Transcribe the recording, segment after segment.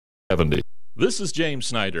70. This is James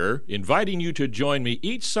Snyder, inviting you to join me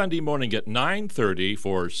each Sunday morning at 9:30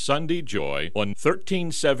 for Sunday Joy on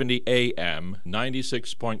 1370 AM,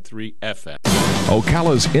 96.3 FM.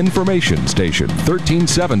 Ocala's information station,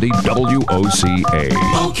 1370 WOCA.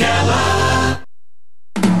 Ocala.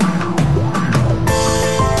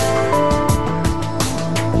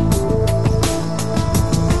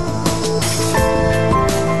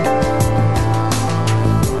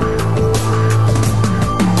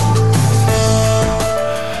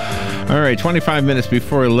 All right, 25 minutes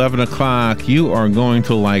before 11 o'clock, you are going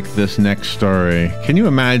to like this next story. Can you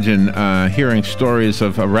imagine hearing stories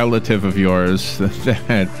of a relative of yours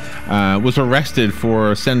that was arrested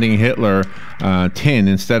for sending Hitler tin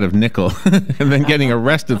instead of nickel and then getting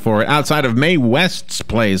arrested for it outside of Mae West's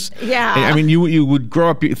place? Yeah. I mean, you would grow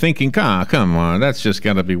up thinking, come on, that's just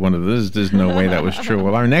got to be one of those. There's no way that was true.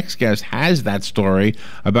 Well, our next guest has that story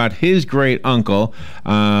about his great uncle,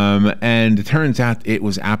 and it turns out it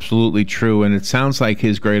was absolutely true, and it sounds like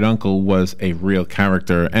his great uncle was a real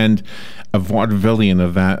character and a vaudevillian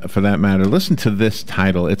of that, for that matter. Listen to this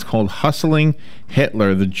title. It's called Hustling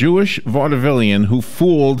Hitler, the Jewish vaudevillian who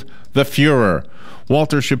fooled the Fuhrer.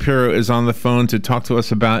 Walter Shapiro is on the phone to talk to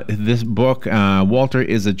us about this book. Walter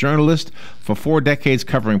is a journalist for 4 decades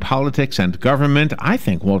covering politics and government. I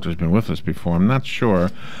think Walter's been with us before. I'm not sure.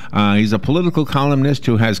 He's a political columnist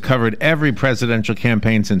who has covered every presidential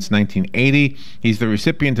campaign since 1980. He's the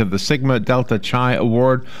recipient of the Sigma Delta Chi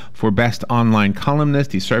Award for Best Online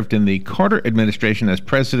Columnist. He served in the Carter administration as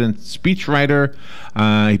president's speechwriter.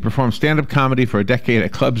 He performed stand-up comedy for a decade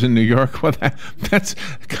at clubs in New York. Well, that's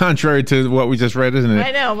contrary to what we just read, isn't it?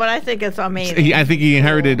 I know, but I think it's amazing. I think he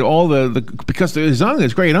inherited all the because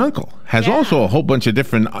his great uncle has also a whole bunch of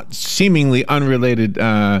different seemingly unrelated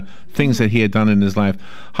things that he had done in his life.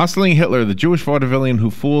 Hustling Hitler, the Jewish vaudevillian who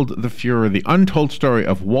fooled the Fuhrer, the untold story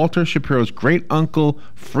of Walter Shapiro's great uncle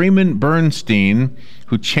Freeman Bernstein,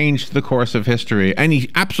 who changed the course of history. And he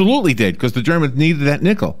absolutely did, because the Germans needed that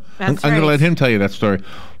nickel. I'm going to let him tell you that story.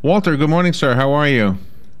 Walter, good morning, sir. How are you?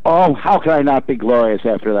 Oh, how can I not be glorious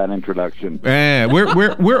after that introduction? Where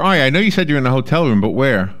are you? I know you said you're in a hotel room, but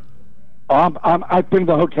where? I bring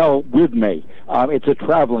the hotel with me. It's a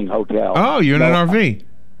traveling hotel. Oh, you're in an RV?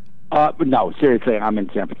 No, seriously, I'm in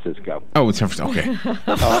San Francisco. Oh, in San Francisco. Okay.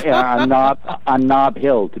 Yeah, on Nob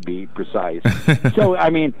Hill, to be precise. So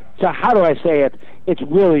how do I say it? It's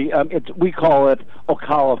really, we call it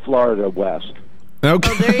Ocala, Florida West.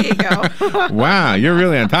 Okay. Oh, there you go. Wow, you're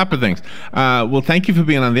really on top of things. Well, thank you for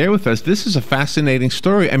being on the air with us. This is a fascinating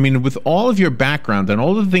story. I mean, with all of your background and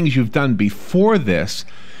all the things you've done before this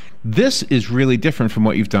is really different from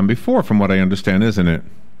what you've done before, from what I understand, isn't it?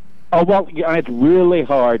 Oh, well, it's really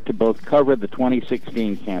hard to both cover the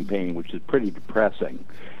 2016 campaign, which is pretty depressing,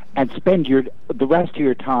 and spend the rest of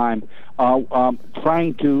your time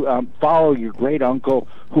trying to follow your great uncle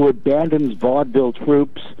who abandons vaudeville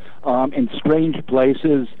troops in strange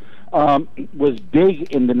places, was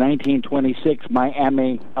big in the 1926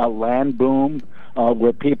 Miami land boom,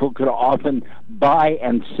 where people could often buy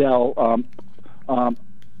and sell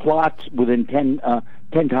plots within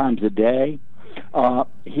 10 times a day.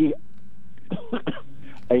 He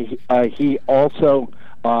also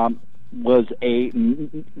was a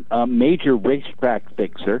major racetrack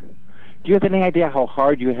fixer. Do you have any idea how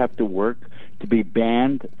hard you have to work to be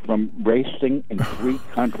banned from racing in 3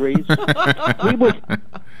 countries?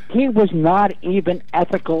 He was not even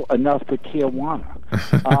ethical enough for Tijuana.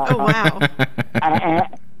 Oh, wow.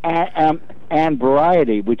 And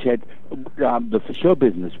Variety, which had the Show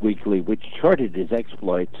Business Weekly, which charted his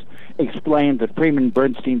exploits, explained that Freeman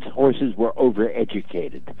Bernstein's horses were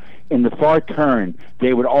overeducated. In the far turn,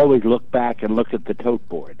 they would always look back and look at the tote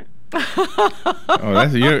board. You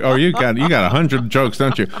got 100 jokes,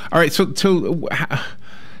 don't you? All right, so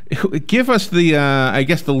give us the I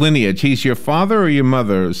guess the lineage. He's your father or your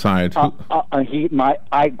mother's side?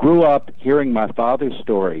 I grew up hearing my father's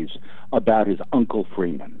stories about his Uncle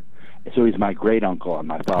Freeman. So he's my great uncle on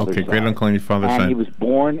my father's side. Okay, great uncle on your father's side. And he was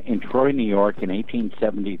born in Troy, New York in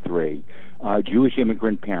 1873, Jewish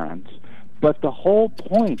immigrant parents. But the whole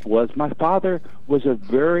point was my father was a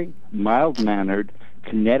very mild-mannered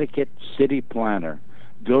Connecticut city planner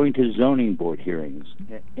going to zoning board hearings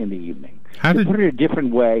in the evening. To put it a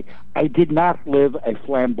different way, I did not live a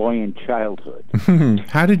flamboyant childhood.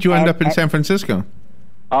 How did you end up in San Francisco?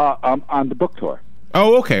 On the book tour.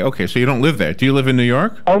 Oh, okay. So you don't live there. Do you live in New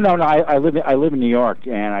York? Oh, no. I live in New York,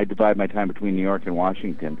 and I divide my time between New York and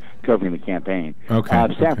Washington, covering the campaign. Okay.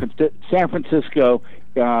 San Francisco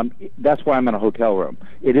that's why I'm in a hotel room.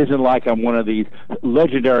 It isn't like I'm one of these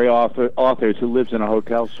legendary authors who lives in a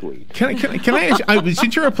hotel suite. Can I ask,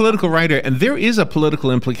 since you're a political writer, and there is a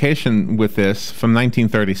political implication with this from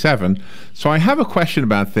 1937, so I have a question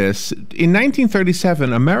about this. In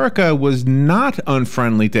 1937, America was not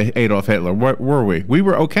unfriendly to Adolf Hitler, were we? We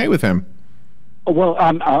were okay with him. Well,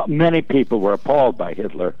 many people were appalled by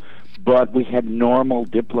Hitler, but we had normal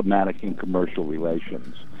diplomatic and commercial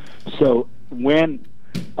relations. So when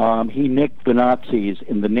he nicked the Nazis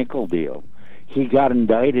in the nickel deal, he got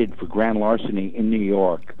indicted for grand larceny in New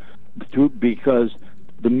York because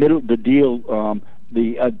the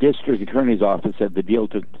district attorney's office said the deal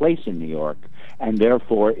took place in New York, and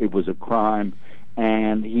therefore it was a crime.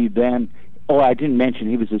 And he then, I didn't mention,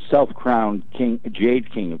 he was a self-crowned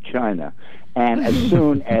Jade King of China. And as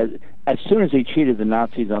soon as he cheated the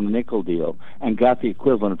Nazis on the nickel deal and got the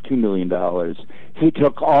equivalent of $2 million, he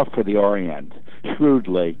took off for the Orient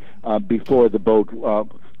shrewdly before the boat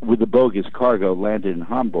with the bogus cargo landed in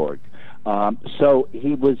Hamburg. So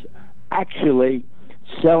he was actually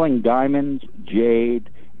selling diamonds, jade,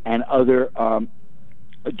 and other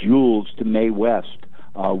jewels to Mae West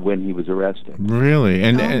when he was arrested. Really?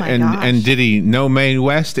 And did he know Mae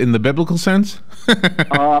West in the biblical sense?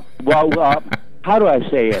 How do I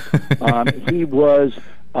say it? He was,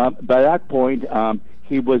 by that point,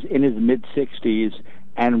 he was in his mid-60s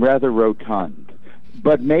and rather rotund.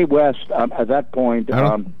 But Mae West, at that point,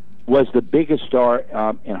 was the biggest star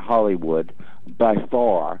in Hollywood by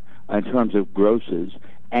far in terms of grosses,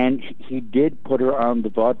 and he did put her on the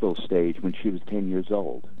vaudeville stage when she was 10 years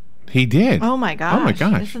old. He did? Oh, my gosh. Oh, my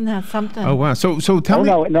gosh. Isn't that something? Oh, wow. So tell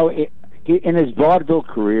me... No, in his vaudeville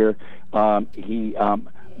career, he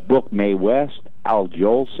booked Mae West, Al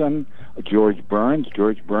Jolson, George Burns.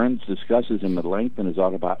 George Burns discusses him at length in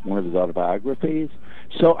one of his autobiographies.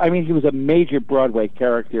 So, I mean, he was a major Broadway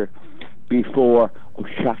character before,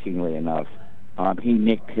 shockingly enough, he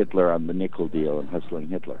nicked Hitler on the nickel deal and Hustling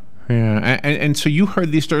Hitler. Yeah, and so you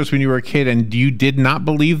heard these stories when you were a kid, and you did not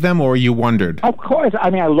believe them, or you wondered? Of course. I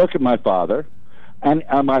mean, I look at my father, and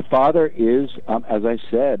my father is, as I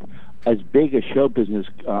said, as big a show business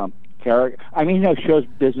character. I mean, he knows show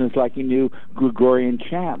business like he knew Gregorian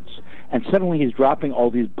chants. And suddenly he's dropping all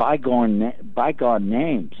these bygone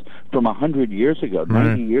names from 100 years ago,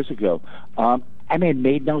 90 years ago. I mean, it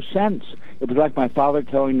made no sense. It was like my father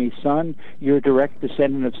telling me, son, you're a direct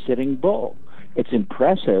descendant of Sitting Bull. It's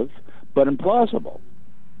impressive, but implausible.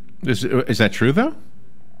 Is that true, though?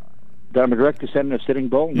 That I'm a direct descendant of Sitting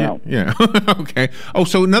Bull? No. Yeah. Okay. Oh,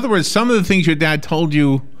 so in other words, some of the things your dad told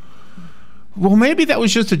you, well, maybe that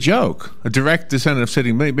was just a joke, a direct descendant of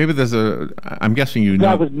Sitting. Maybe there's I'm guessing you know.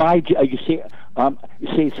 That was my, you see,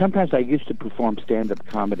 sometimes I used to perform stand-up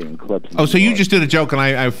comedy in clubs. Oh, so you just did a joke and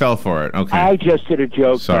I fell for it. Okay. I just did a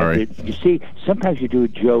joke. Sorry. You see, sometimes you do a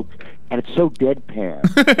joke and it's so deadpan.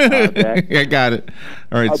 I got it.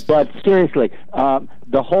 All right. But seriously,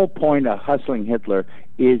 the whole point of Hustling Hitler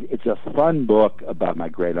is it's a fun book about my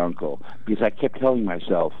great uncle, because I kept telling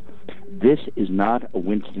myself, this is not a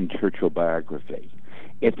Winston Churchill biography.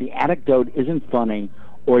 If the anecdote isn't funny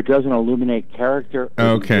or it doesn't illuminate character,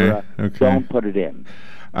 era, don't put it in.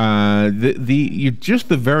 Just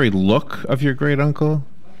the very look of your great uncle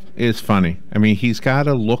is funny. I mean, he's got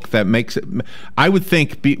a look that makes it. I would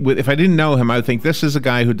think, if I didn't know him, I would think this is a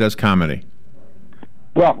guy who does comedy.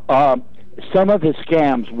 Well, some of his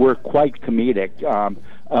scams were quite comedic.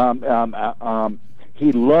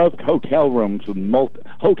 He loved hotel rooms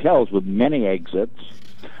hotels with many exits.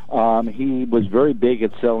 He was very big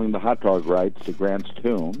at selling the hot dog rights to Grant's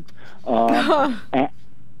Tomb,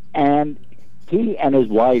 and he and his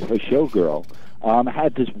wife, a showgirl,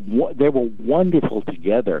 had this. They were wonderful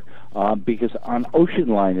together because on ocean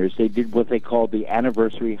liners they did what they called the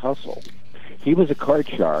anniversary hustle. He was a card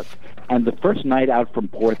shark, and the first night out from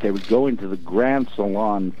port, they would go into the Grand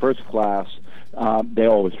Salon, first class. They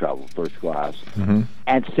always travel first class,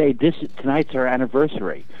 and say, tonight's our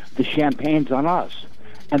anniversary. The champagne's on us.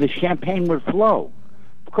 And the champagne would flow.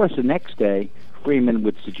 Of course, the next day, Freeman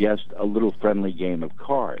would suggest a little friendly game of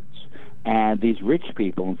cards. And these rich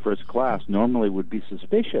people in first class normally would be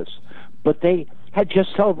suspicious, but they had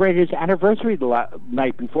just celebrated his anniversary the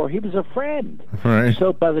night before. He was a friend. Right.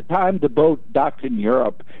 So by the time the boat docked in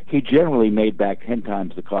Europe, he generally made back 10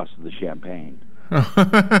 times the cost of the champagne.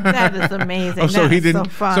 That is amazing. So he didn't.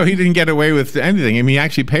 So fun. So he didn't get away with anything. I mean, he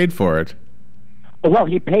actually paid for it. Well,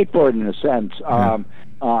 he paid for it in a sense.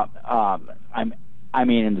 I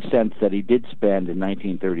mean, in the sense that he did spend in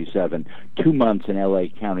 1937 2 months in L.A.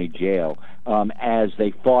 County Jail as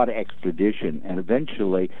they fought extradition, and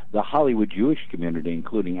eventually the Hollywood Jewish community,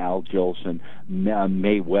 including Al Jolson,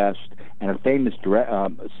 Mae West, and a famous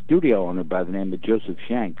studio owner by the name of Joseph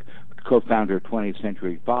Schenck, co-founder of 20th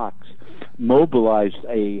Century Fox, mobilized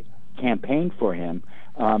a campaign for him,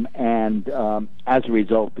 and as a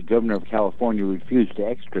result, the governor of California refused to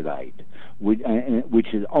extradite,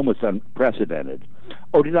 which is almost unprecedented.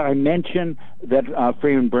 Oh, did I mention that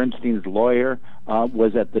Freeman Bernstein's lawyer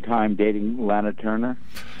was at the time dating Lana Turner?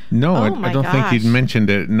 No, Oh, I my don't think gosh. he'd mentioned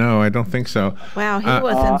it. No, I don't think so. Wow, he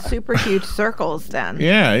was in super huge circles then.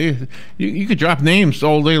 Yeah, you could drop names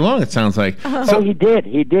all day long, it sounds like. So he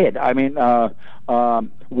did. I mean,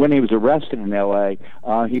 when he was arrested in L.A.,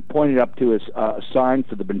 he pointed up to his sign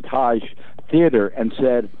for the Bentage Theater and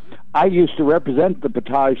said, "I used to represent the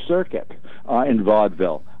Bentage circuit in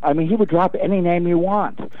vaudeville." I mean, he would drop any name you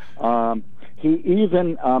want. He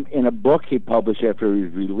even, in a book he published after he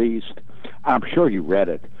was released, I'm sure you read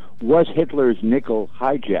it, Was Hitler's Nickel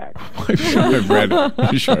Hijacked? I'm sure I've read it.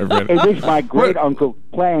 I'm sure I've read In it. which my great uncle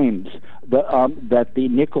claims that the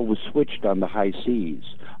nickel was switched on the high seas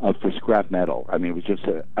for scrap metal. I mean, it was just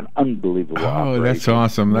an unbelievable operation. That's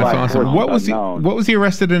awesome. That's By awesome. persons What was unknown. What was he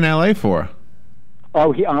arrested in L.A. for?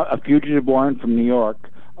 Oh, a fugitive warrant from New York.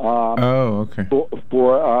 Okay.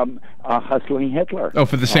 For hustling Hitler. Oh,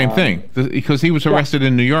 for the same thing, because he was arrested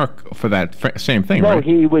in New York for that same thing, No, right?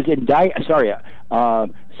 he was indicted.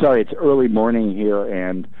 Sorry, it's early morning here,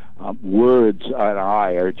 and words and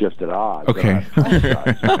I are just at odds. Okay.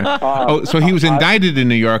 So he was indicted in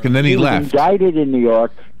New York, and then he was left. indicted in New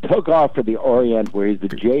York, took off for the Orient, where he's the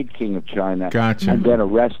Jade King of China, Gotcha. and then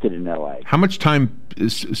arrested in L.A. How much time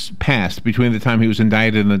passed between the time he was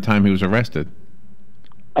indicted and the time he was arrested?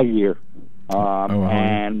 A year.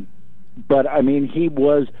 But I mean, he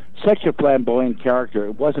was such a flamboyant character.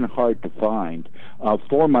 It wasn't hard to find.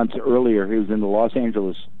 4 months earlier, he was in the Los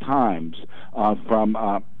Angeles Times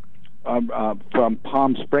from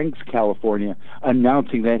Palm Springs, California,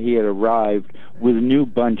 announcing that he had arrived with a new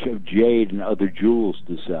bunch of jade and other jewels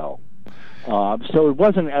to sell. So it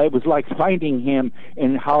wasn't. It was like finding him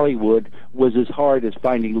in Hollywood was as hard as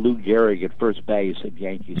finding Lou Gehrig at first base at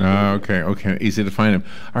Yankee Stadium. Okay, easy to find him.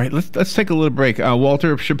 All right, let's take a little break.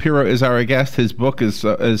 Walter Shapiro is our guest. His book is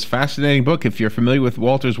a fascinating book. If you're familiar with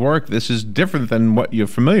Walter's work, this is different than what you're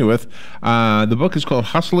familiar with. The book is called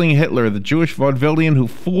 "Hustling Hitler: The Jewish Vaudevillian Who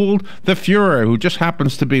Fooled the Fuhrer," who just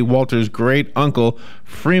happens to be Walter's great uncle,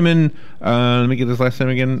 Freeman. Let me get his last name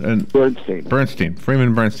again. Bernstein.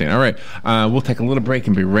 Freeman Bernstein. All right, we'll take a little break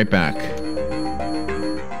and be right back.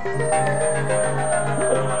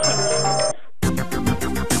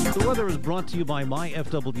 The weather is brought to you by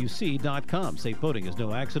myfwc.com. Safe boating is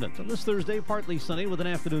no accident. On this Thursday, partly sunny with an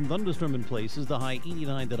afternoon thunderstorm in places, the high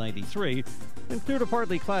 89 to 93. And clear to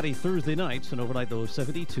partly cloudy Thursday nights, and overnight low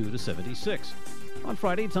 72 to 76. On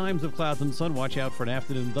Friday, times of clouds and sun. Watch out for an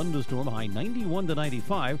afternoon thunderstorm, high 91 to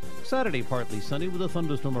 95. Saturday, partly sunny with a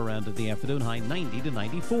thunderstorm around in the afternoon, high 90 to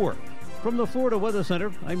 94. From the Florida Weather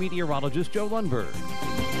Center, I'm meteorologist Joe Lundberg.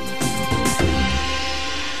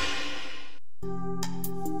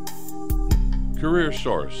 Career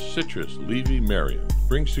Source Citrus Levy Marion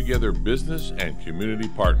brings together business and community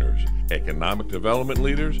partners, economic development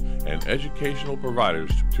leaders, and educational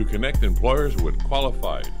providers to connect employers with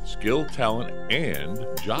qualified, skilled talent and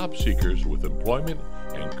job seekers with employment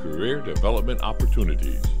and career development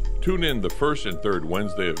opportunities. Tune in the first and third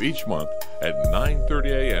Wednesday of each month at 9:30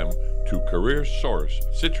 a.m. to Career Source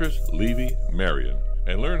Citrus Levy Marion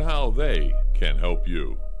and learn how they can help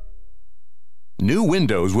you. New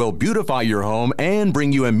windows will beautify your home and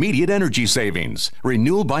bring you immediate energy savings.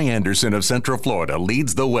 Renewal by Anderson of Central Florida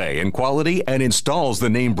leads the way in quality and installs the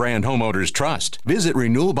name brand homeowners trust. Visit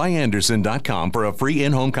renewalbyanderson.com for a free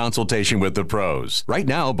in-home consultation with the pros. Right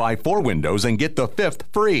now, buy 4 windows and get the 5th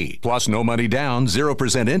free. Plus, no money down,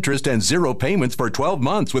 0% interest, and 0 payments for 12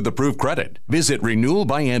 months with approved credit. Visit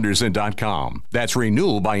renewalbyanderson.com. That's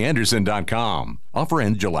renewalbyanderson.com. Offer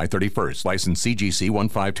ends July 31st. License CGC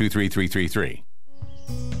 1523333.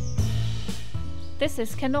 This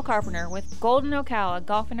is Kendall Carpenter with Golden Ocala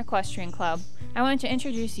Golf and Equestrian Club. I want to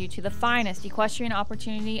introduce you to the finest equestrian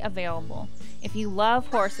opportunity available. If you love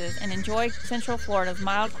horses and enjoy Central Florida's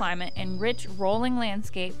mild climate and rich rolling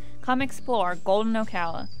landscape, come explore Golden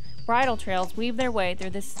Ocala. Bridle trails weave their way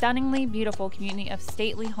through this stunningly beautiful community of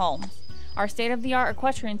stately homes. Our state-of-the-art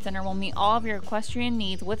equestrian center will meet all of your equestrian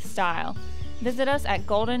needs with style. Visit us at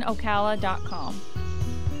goldenocala.com.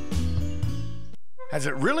 Has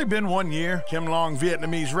it really been 1 year? Kim Long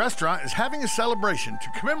Vietnamese Restaurant is having a celebration to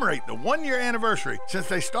commemorate the 1-year anniversary since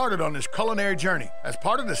they started on this culinary journey. As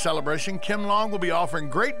part of the celebration, Kim Long will be offering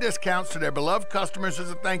great discounts to their beloved customers as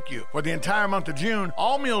a thank you. For the entire month of June,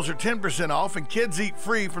 all meals are 10% off and kids eat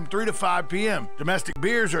free from 3 to 5 p.m. Domestic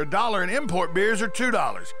beers are $1 and import beers are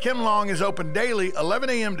 $2. Kim Long is open daily 11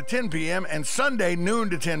 a.m. to 10 p.m. and Sunday noon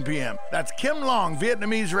to 10 p.m. That's Kim Long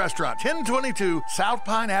Vietnamese Restaurant, 1022 South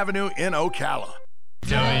Pine Avenue in Ocala.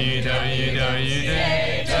 WWOCA,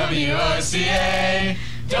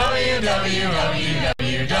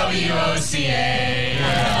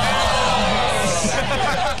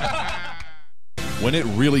 When it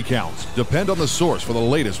really counts, depend on the source for the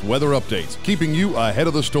latest weather updates, keeping you ahead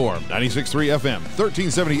of the storm. 96.3 FM,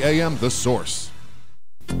 1370 AM, The Source.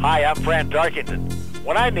 Hi, I'm Fran Darkington.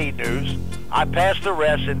 When I need news, I pass the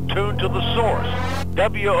rest and tune to the source.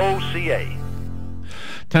 WOCA.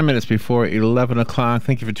 10 minutes before 11 o'clock.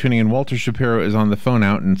 Thank you for tuning in. Walter Shapiro is on the phone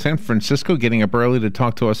out in San Francisco, getting up early to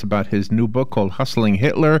talk to us about his new book called Hustling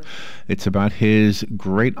Hitler. It's about his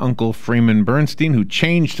great-uncle Freeman Bernstein, who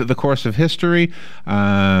changed the course of history.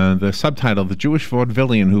 The subtitle, The Jewish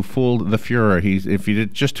Vaudevillian Who Fooled the Fuhrer. If you're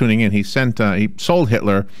just tuning in, he sold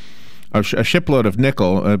Hitler a shipload of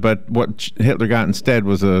nickel, but what Hitler got instead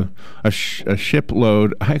was a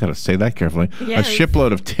shipload. I got to say that carefully. Yes. A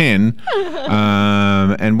shipload of tin.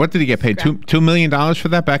 And what did he get paid? $2 million for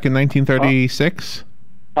that back in 1936.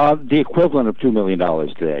 The equivalent of $2 million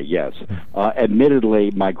today, yes.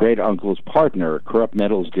 Admittedly, my great-uncle's partner, a corrupt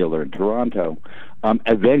metals dealer in Toronto,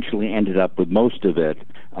 eventually ended up with most of it,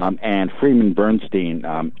 and Freeman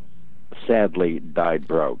Bernstein sadly died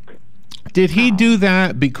broke. Did he do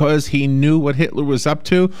that because he knew what Hitler was up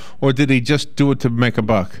to, or did he just do it to make a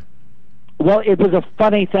buck? Well, it was a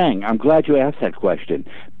funny thing. I'm glad you asked that question,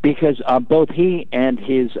 because both he and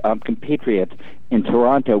his compatriot in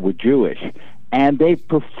Toronto were Jewish, and they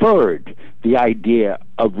preferred the idea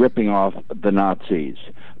of ripping off the Nazis.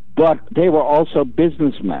 But they were also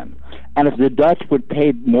businessmen. And if the Dutch would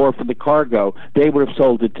pay more for the cargo, they would have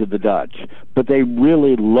sold it to the Dutch. But they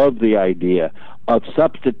really loved the idea of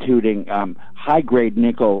substituting high-grade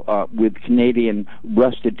nickel with Canadian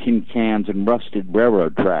rusted tin cans and rusted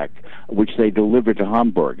railroad track, which they delivered to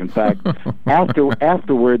Hamburg. In fact,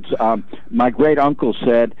 afterwards, my great-uncle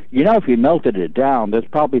said, you know, if you melted it down, there's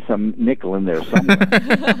probably some nickel in there somewhere.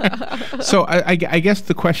 So I guess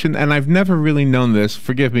the question, and I've never really known this,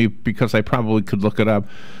 forgive me because I probably could look it up,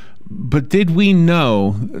 but did we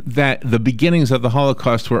know that the beginnings of the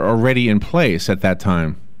Holocaust were already in place at that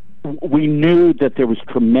time? We knew that there was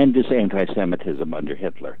tremendous anti-Semitism under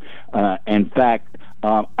Hitler. In fact,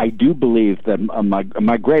 I do believe that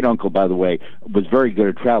my great-uncle, by the way, was very good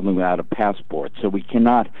at traveling without a passport, so we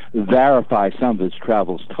cannot verify some of his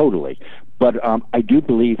travels totally. But I do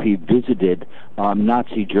believe he visited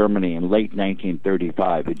Nazi Germany in late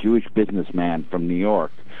 1935, a Jewish businessman from New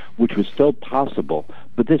York, which was still possible.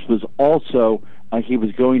 But this was also, he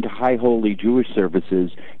was going to High Holy Jewish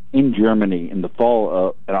services in Germany in the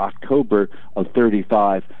fall, in October of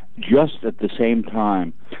 35, just at the same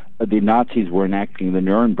time the Nazis were enacting the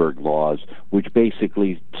Nuremberg laws, which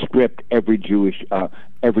basically stripped every Jew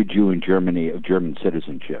in Germany of German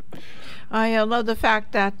citizenship. I love the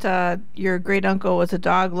fact that your great-uncle was a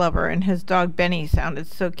dog lover, and his dog Benny sounded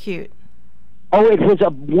so cute. Oh, it was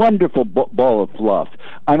a wonderful ball of fluff.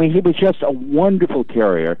 I mean, he was just a wonderful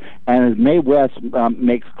terrier, and as Mae West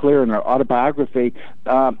makes clear in her autobiography,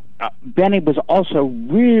 Benny was also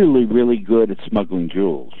really, really good at smuggling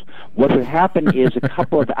jewels. What would happen is a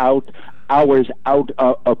couple of hours out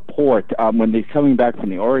of port, when they're coming back from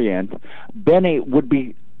the Orient, Benny would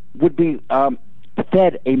be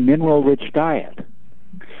fed a mineral-rich diet.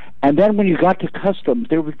 And then when you got to customs,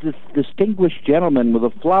 there was this distinguished gentleman with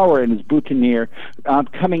a flower in his boutonniere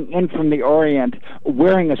coming in from the Orient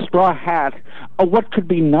wearing a straw hat. Oh, what could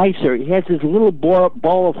be nicer? He has his little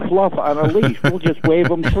ball of fluff on a leash. We'll just wave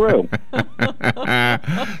him through.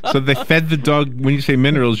 So they fed the dog, when you say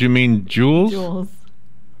minerals, you mean jewels? Jewels.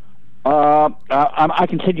 I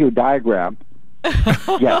can send you a diagram.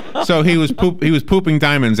 Yes. So he was pooping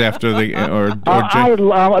diamonds after the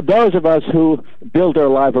those of us who build our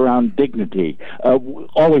life around dignity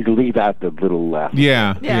always leave out the little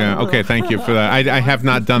yeah. Okay, thank you for that. I have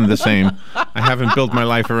not done the same. I haven't built my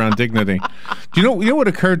life around dignity. Do you know what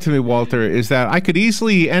occurred to me, Walter, is that I could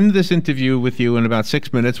easily end this interview with you in about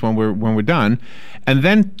 6 minutes when we're done, and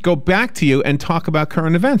then go back to you and talk about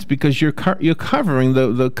current events, because you're covering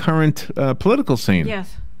the current political scene.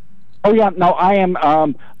 Yes. Oh, yeah. No, I am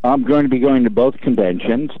I'm going to be going to both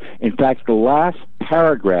conventions. In fact, the last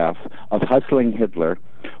paragraph of Hustling Hitler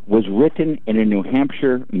was written in a New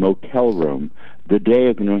Hampshire motel room the day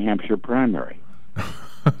of the New Hampshire primary.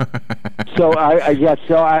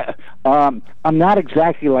 I'm not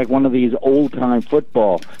exactly like one of these old-time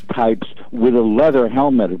football types with a leather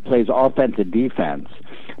helmet who plays offense and defense,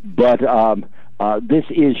 but this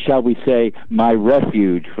is, shall we say, my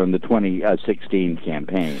refuge from the 2016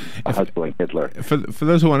 campaign, hustling Hitler. For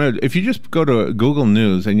those who want to know, if you just go to Google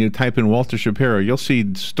News and you type in Walter Shapiro, you'll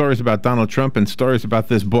see stories about Donald Trump and stories about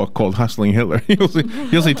this book called Hustling Hitler.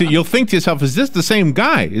 You'll think to yourself, is this the same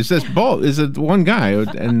guy? Is this both? Is it one guy?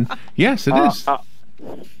 And yes, it is.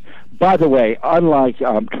 By the way, unlike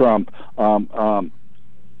Trump,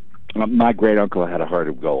 my great uncle had a heart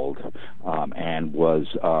of gold, and was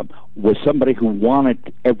somebody who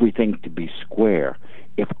wanted everything to be square.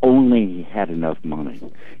 If only he had enough money.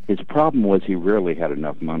 His problem was he rarely had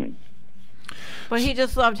enough money. But he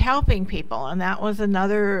just loved helping people, and that was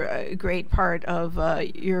another great part of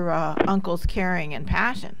your uncle's caring and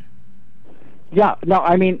passion. Yeah, no,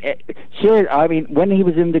 I mean, when he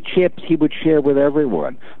was in the chips, he would share with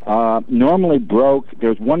everyone. Normally broke.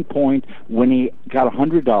 There's one point when he got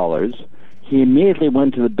 $100. He immediately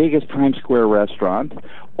went to the biggest Times Square restaurant,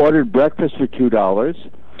 ordered breakfast for $2,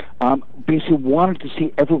 because he wanted to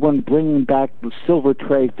see everyone bringing back the silver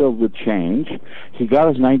tray filled with change. He got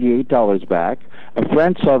his $98 back. A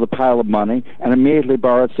friend saw the pile of money and immediately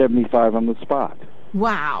borrowed $75 on the spot.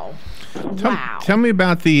 Wow. Tell me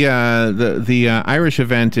about the Irish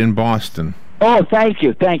event in Boston. Oh, thank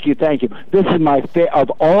you. This is my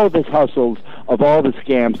of all of his hustles, of all the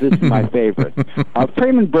scams, this is my favorite.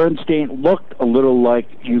 Freeman Bernstein looked a little like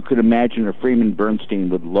you could imagine a Freeman Bernstein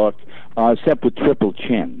would look, except with triple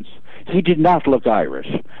chins. He did not look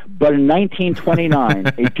Irish. But in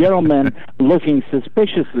 1929, a gentleman looking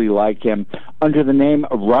suspiciously like him, under the name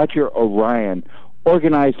of Roger O'Ryan,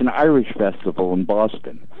 organized an Irish festival in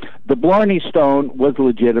Boston. The Blarney Stone was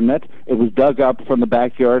legitimate. It was dug up from the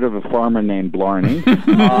backyard of a farmer named Blarney.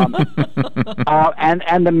 And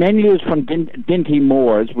the menus from Dinty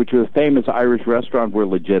Moore's, which was a famous Irish restaurant, were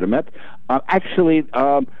legitimate. Actually,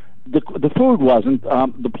 the food wasn't.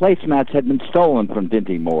 The placemats had been stolen from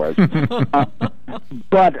Dinty Moore's.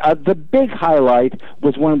 But the big highlight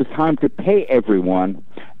was when it was time to pay everyone.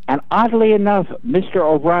 And oddly enough, Mr.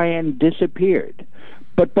 O'Ryan disappeared.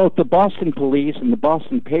 But both the Boston police and the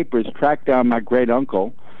Boston papers tracked down my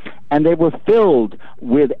great-uncle, and they were filled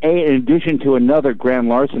with, in addition to another grand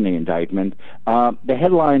larceny indictment, the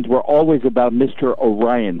headlines were always about Mr.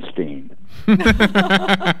 O'Ryanstein.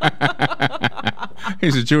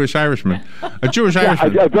 He's a Jewish Irishman. A very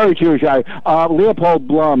Jewish Irishman. Leopold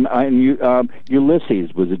Blum in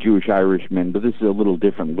Ulysses was a Jewish Irishman, but this is a little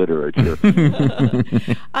different literature.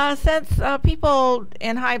 Since people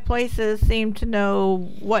in high places seem to know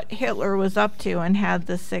what Hitler was up to and had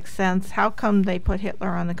the sixth sense, how come they put Hitler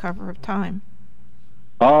on the cover of Time?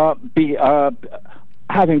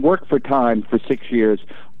 Having worked for Time for 6 years,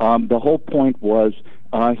 the whole point was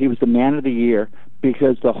he was the man of the year,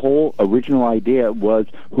 because the whole original idea was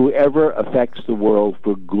whoever affects the world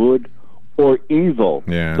for good or evil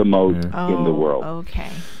the most in the world.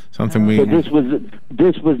 Okay. So this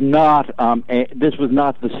was not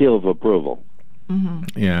the seal of approval.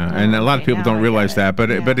 Mm-hmm. Yeah, and a lot of people don't realize that.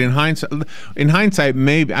 But in hindsight,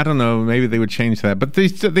 maybe I don't know. Maybe they would change that. But they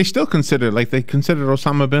still considered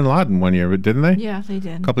Osama bin Laden one year, didn't they? Yeah, they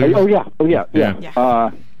did. A couple of years. Oh yeah.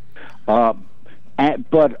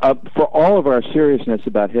 But for all of our seriousness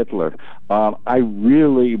about Hitler, I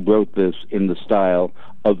really wrote this in the style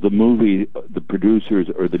of the movie, the producers,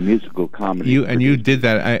 or the musical comedy. You did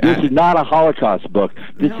that. This is not a Holocaust book.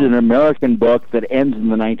 This is an American book that ends in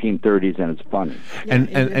the 1930s, and it's funny.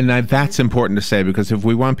 And that's important to say, because if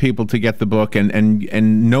we want people to get the book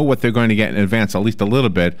and know what they're going to get in advance, at least a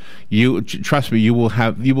little bit, trust me, you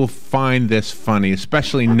will find this funny,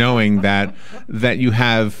 especially knowing that you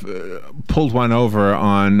have pulled one over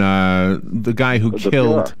on the guy who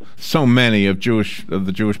killed so many of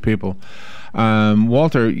the Jewish people.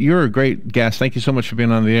 Walter, you're a great guest. Thank you so much for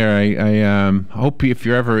being on the air. I hope if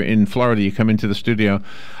you're ever in Florida, you come into the studio.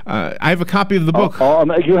 I have a copy of the book.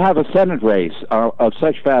 You have a Senate race of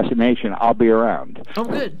such fascination. I'll be around. Oh,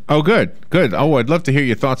 good. Oh, good. Oh, I'd love to hear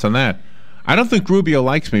your thoughts on that. I don't think Rubio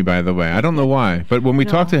likes me, by the way. I don't know why. But when we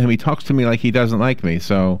talk to him, he talks to me like he doesn't like me.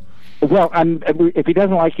 So, well, if he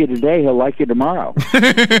doesn't like you today, he'll like you tomorrow.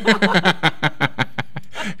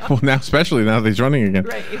 Well, now, especially now that he's running again.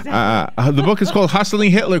 Right, exactly. The book is called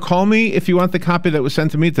Hustling Hitler. Call me if you want the copy that was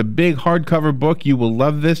sent to me. It's a big hardcover book. You will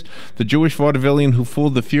love this. The Jewish vaudevillian who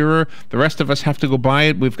fooled the Fuhrer. The rest of us have to go buy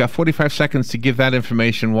it. We've got 45 seconds to give that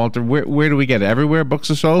information. Walter, where do we get it? Everywhere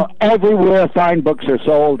books are sold? Everywhere fine books are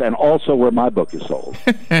sold, and also where my book is sold.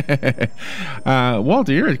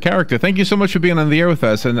 Walter, you're a character. Thank you so much for being on the air with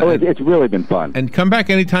us. And it's really been fun. And come back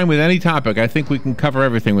anytime with any topic. I think we can cover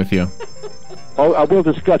everything with you. Oh, I will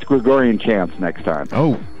discuss Gregorian chants next time.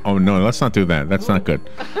 Oh no, let's not do that. That's not good.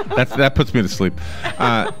 That puts me to sleep.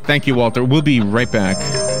 Thank you, Walter. We'll be right back.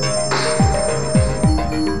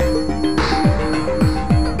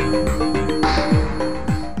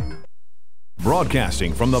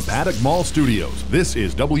 Broadcasting from the Paddock Mall Studios, this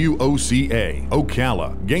is WOCA,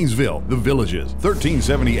 Ocala, Gainesville, The Villages,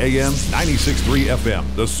 1370 AM, 96.3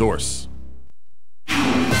 FM, The Source.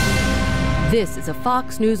 This is a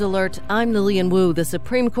Fox News Alert. I'm Lillian Wu. The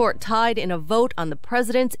Supreme Court tied in a vote on the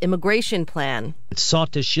president's immigration plan. It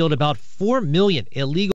sought to shield about 4 million illegal